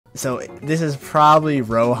So this is probably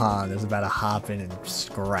Rohan is about to hop in and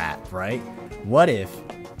scrap, right? What if,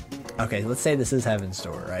 okay, let's say this is Heaven's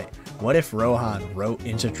Door, right? What if Rohan wrote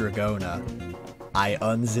into Dragona, I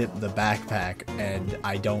unzip the backpack and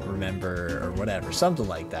I don't remember, or whatever, something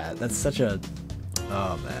like that. That's such a,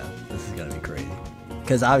 oh man, this is gonna be crazy.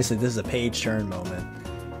 Because obviously this is a page turn moment.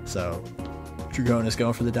 So Dragona's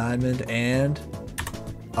going for the diamond, and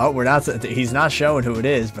oh, we're not, he's not showing who it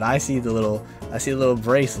is, but I see the little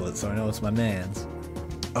bracelet, so I know it's my man's.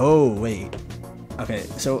 Oh wait, okay,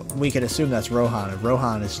 so we could assume that's Rohan. If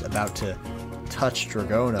Rohan is about to touch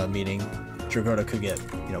Dragona, meaning Dragona could get,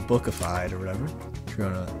 you know, bookified or whatever.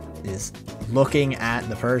 Dragona is looking at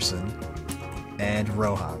the person, and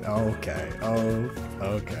Rohan. Okay, oh,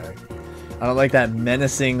 okay. I don't like that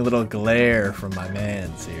menacing little glare from my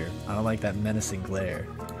mans here. I don't like that menacing glare.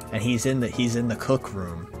 And he's in the cook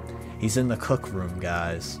room. He's in the cook room,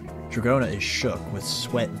 guys. Dragona is shook with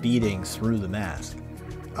sweat beading through the mask.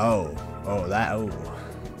 Oh,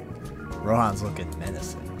 Rohan's looking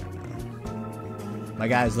menacing. My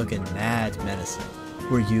guy's looking mad menacing.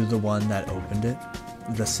 Were you the one that opened it?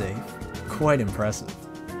 The safe? Quite impressive.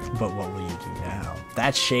 But what will you do now?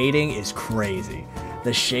 That shading is crazy.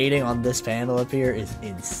 The shading on this panel up here is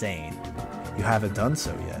insane. You haven't done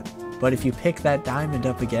so yet. But if you pick that diamond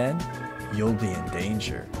up again, you'll be in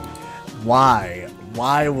danger. Why?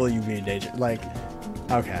 Why will you be in danger? Like,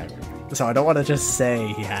 okay. So I don't want to just say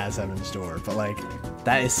he has Heaven's Door, but like,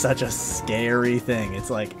 that is such a scary thing. It's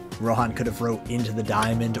like, Rohan could have wrote into the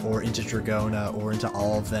diamond or into Dragona or into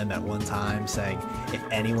all of them at one time saying, if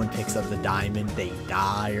anyone picks up the diamond, they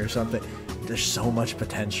die or something. There's so much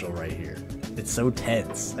potential right here. It's so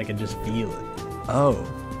tense. I can just feel it. Oh,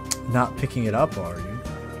 not picking it up, are you?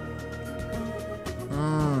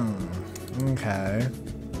 Okay.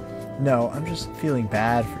 No, I'm just feeling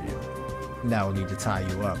bad for you. Now we'll need to tie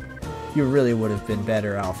you up. You really would have been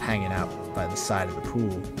better off hanging out by the side of the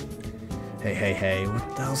pool. Hey,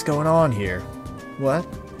 what the hell's going on here? What?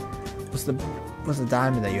 What's the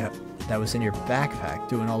diamond that was in your backpack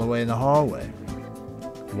doing all the way in the hallway?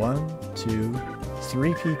 1, 2,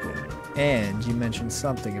 3 people. And you mentioned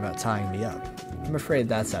something about tying me up. I'm afraid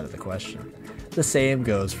that's out of the question. The same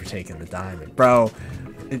goes for taking the diamond. Bro,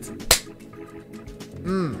 it's...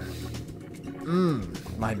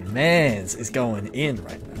 My man's is going in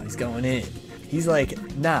right now. He's going in. He's like,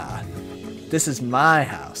 nah, this is my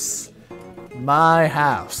house. My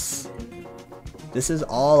house. This is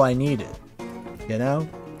all I needed. You know?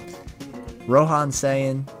 Rohan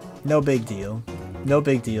saying, no big deal. No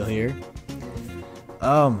big deal here.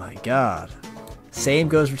 Oh my god. Same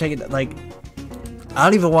goes for taking, like, I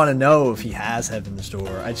don't even want to know if he has Heaven's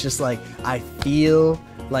Door. It's just like, I feel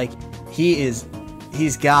like he's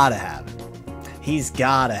gotta have it. He's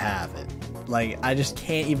gotta have it. Like, I just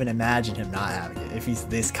can't even imagine him not having it if he's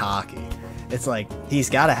this cocky. It's like, he's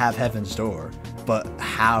gotta have Heaven's Door, but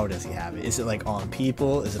how does he have it? Is it like on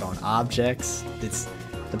people? Is it on objects?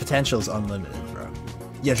 The potential is unlimited, bro.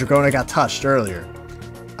 Yeah, Dragona got touched earlier.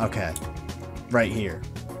 Okay. Right here.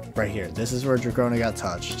 Right here. This is where Dragona got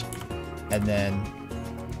touched. And then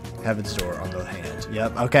Heaven's Door on the hand.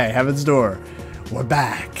 Yep. Okay, Heaven's Door. We're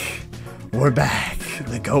back. We're back.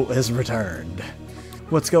 The goat has returned.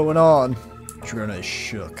 What's going on? Dragona is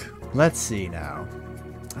shook. Let's see now.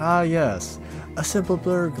 Ah, yes. A simple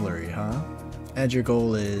burglary, huh? And your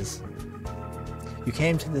goal is... You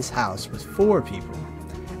came to this house with 4 people,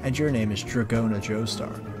 and your name is Dragona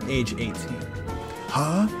Joestar, age 18.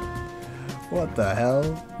 Huh? What the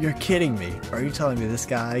hell? You're kidding me. Are you telling me this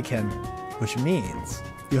guy can... Which means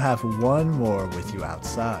you have 1 more with you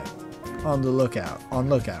outside. On the lookout. On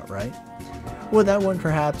lookout, right? Would that one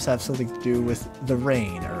perhaps have something to do with the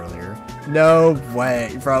rain earlier? No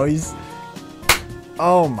way, bro. He's...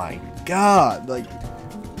 Oh my god. Like,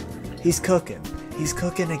 he's cooking. He's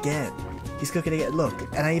cooking again. He's cooking again. Look,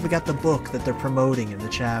 and I even got the book that they're promoting in the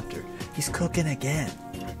chapter. He's cooking again.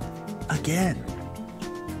 Again.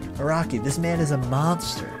 Araki, this man is a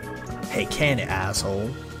monster. Hey, can it, asshole?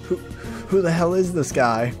 Who the hell is this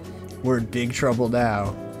guy? We're in big trouble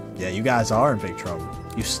now. Yeah, you guys are in big trouble.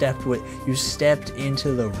 You stepped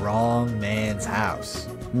into the wrong man's house.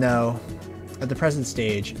 No, at the present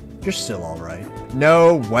stage, you're still all right.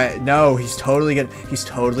 No way. No, he's totally gonna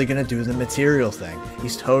do the material thing.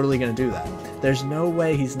 He's totally gonna do that. There's no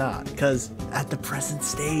way he's not, because at the present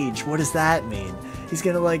stage, what does that mean? He's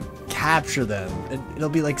gonna like capture them. It'll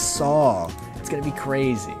be like Saw. It's gonna be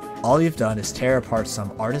crazy. All you've done is tear apart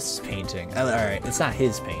some artist's painting. Alright, it's not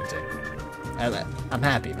his painting. I'm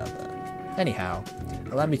happy about that. Anyhow,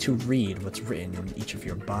 allow me to read what's written in each of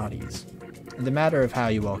your bodies. The matter of how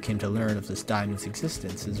you all came to learn of this diamond's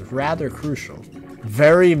existence is rather crucial.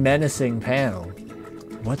 Very menacing panel.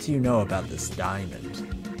 What do you know about this diamond?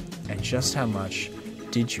 And just how much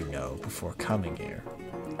did you know before coming here?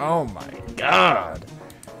 Oh my god!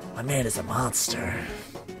 My man is a monster.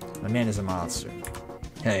 My man is a monster.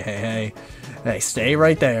 Hey, stay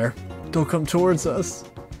right there. Don't come towards us.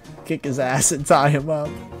 Kick his ass and tie him up.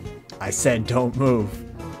 I said don't move,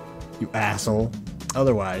 you asshole.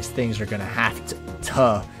 Otherwise, things are gonna have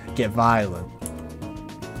to get violent.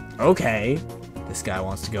 Okay. This guy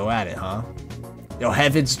wants to go at it, huh? Yo,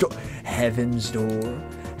 heaven's door. Heaven's door.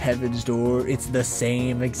 Heaven's door. It's the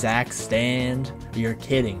same exact stand. You're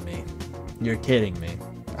kidding me. You're kidding me.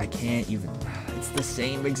 I can't even. It's the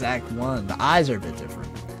same exact one. The eyes are a bit different.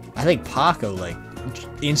 I think Paco, like,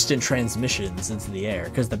 instant transmissions into the air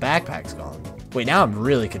because the backpack's gone. Wait, now I'm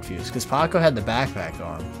really confused because Paco had the backpack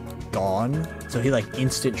on. Gone? So he, like,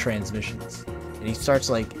 instant transmissions. And he starts,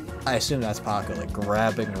 like, I assume that's Paco, like,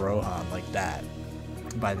 grabbing Rohan like that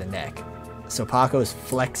by the neck. So Paco is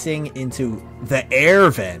flexing into the air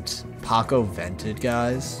vent. Paco vented,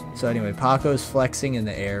 guys. So anyway, Paco is flexing in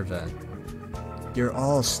the air vent. You're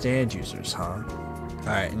all stand users, huh?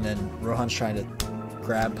 Alright, and then Rohan's trying to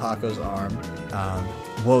grab Paco's arm.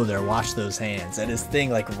 Whoa there, watch those hands. And his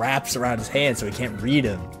thing, like, wraps around his hand so he can't read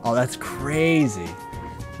him. Oh, that's crazy.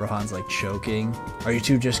 Rohan's, like, choking. Are you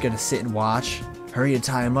two just gonna sit and watch? Hurry and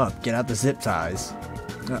tie him up. Get out the zip ties.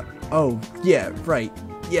 Oh, yeah, right.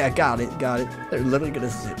 Yeah, got it. They're literally gonna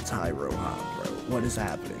zip tie Rohan, bro. What is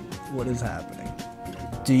happening? What is happening?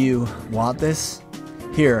 Do you want this?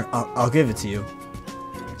 Here, I'll give it to you.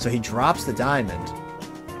 So he drops the diamond.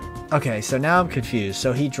 Okay, so now I'm confused.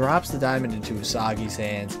 So he drops the diamond into Usagi's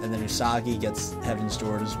hands, and then Usagi gets Heaven's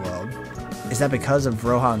Door as well. Is that because of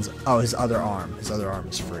Rohan's... Oh, his other arm. His other arm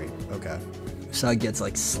is free. Okay. Usagi gets,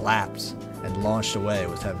 like, slapped and launched away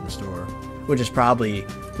with Heaven's Door. Which is probably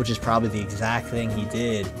the exact thing he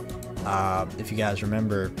did, if you guys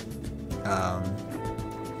remember,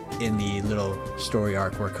 in the little story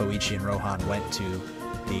arc where Koichi and Rohan went to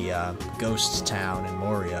the ghost town in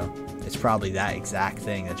Moria. It's probably that exact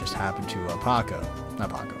thing that just happened to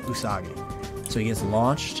Usagi. So he gets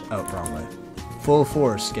launched, oh, wrong way. Full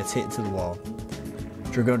force, gets hit into the wall.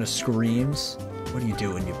 Dragona screams, "What are you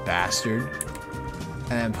doing, you bastard?"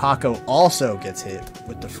 And Paco also gets hit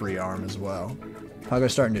with the free arm as well.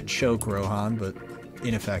 Paco's starting to choke Rohan, but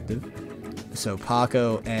ineffective. So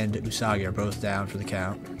Paco and Usagi are both down for the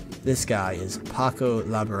count. This guy is Paco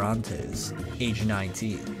Laborantes, age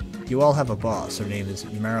 19. You all have a boss. Her name is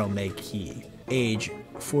Meryl May Key, age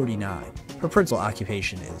 49. Her principal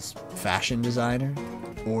occupation is fashion designer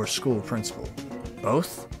or school principal.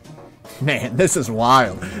 Both? Man, this is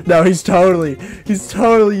wild. No, he's totally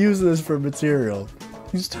using this for material.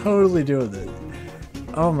 He's totally doing this.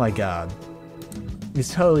 Oh my god. He's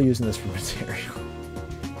totally using this for material.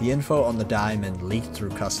 The info on the diamond leaked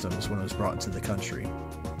through customs when it was brought into the country.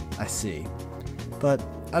 I see. But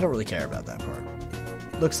I don't really care about that part.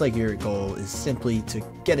 Looks like your goal is simply to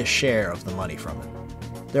get a share of the money from it.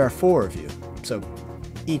 There are 4 of you, so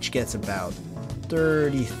each gets about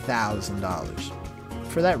 $30,000.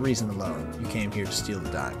 For that reason alone, you came here to steal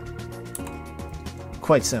the diamond.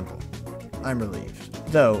 Quite simple. I'm relieved.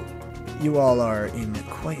 Though, you all are in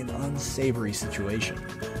quite an unsavory situation.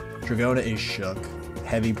 Dragona is shook,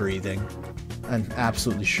 heavy breathing. I'm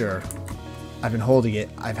absolutely sure. I've been holding it.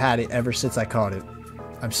 I've had it ever since I caught it.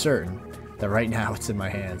 I'm certain that right now it's in my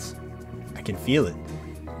hands. I can feel it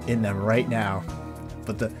in them right now.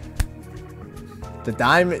 But the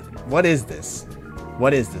diamond, what is this?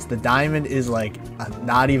 What is this? The diamond is like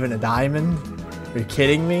not even a diamond? Are you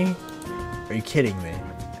kidding me? Are you kidding me?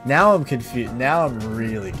 Now I'm confused. Now I'm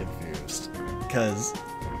really confused because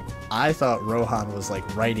I thought Rohan was like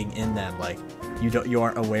writing in them like you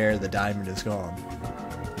aren't aware the diamond is gone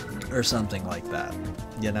or something like that,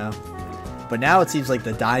 you know? But now it seems like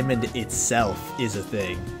the diamond itself is a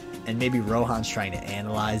thing, and maybe Rohan's trying to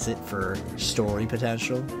analyze it for story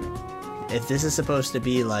potential. If this is supposed to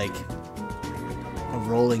be like a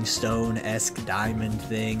Rolling Stone-esque diamond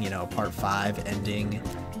thing, you know, part 5 ending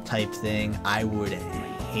type thing, I would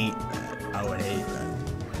hate that. I would hate that.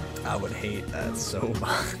 I would hate that so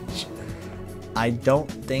much. I don't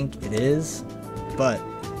think it is, but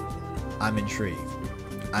I'm intrigued.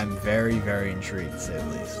 I'm very, very intrigued, to say the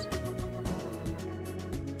least.